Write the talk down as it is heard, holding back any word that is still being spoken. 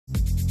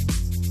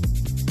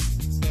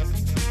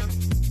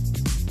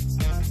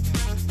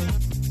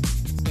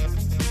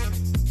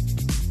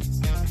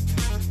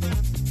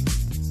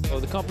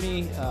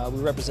company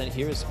we represent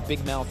here is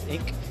Big Mouth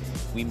Inc.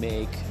 We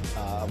make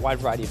a wide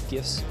variety of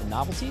gifts and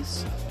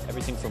novelties,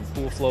 everything from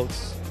pool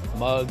floats,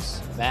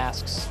 mugs,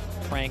 masks,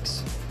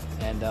 pranks,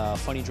 and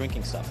funny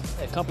drinking stuff.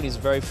 The company is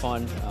very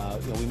fun.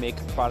 We make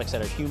products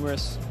that are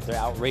humorous, they're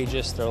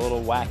outrageous, they're a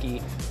little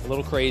wacky, a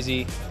little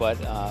crazy,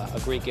 but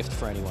a great gift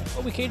for anyone.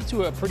 Well, we cater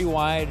to a pretty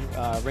wide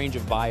range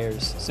of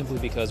buyers simply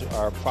because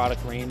our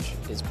product range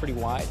is pretty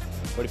wide.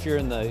 But if you're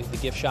in the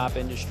gift shop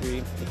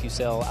industry, if you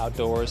sell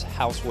outdoors,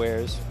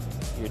 housewares,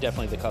 you're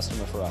definitely the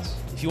customer for us.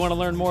 If you want to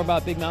learn more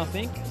about Big Mouth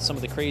Inc., some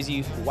of the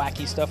crazy,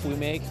 wacky stuff we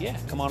make, yeah,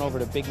 come on over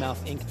to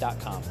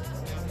bigmouthinc.com.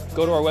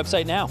 Go to our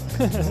website now.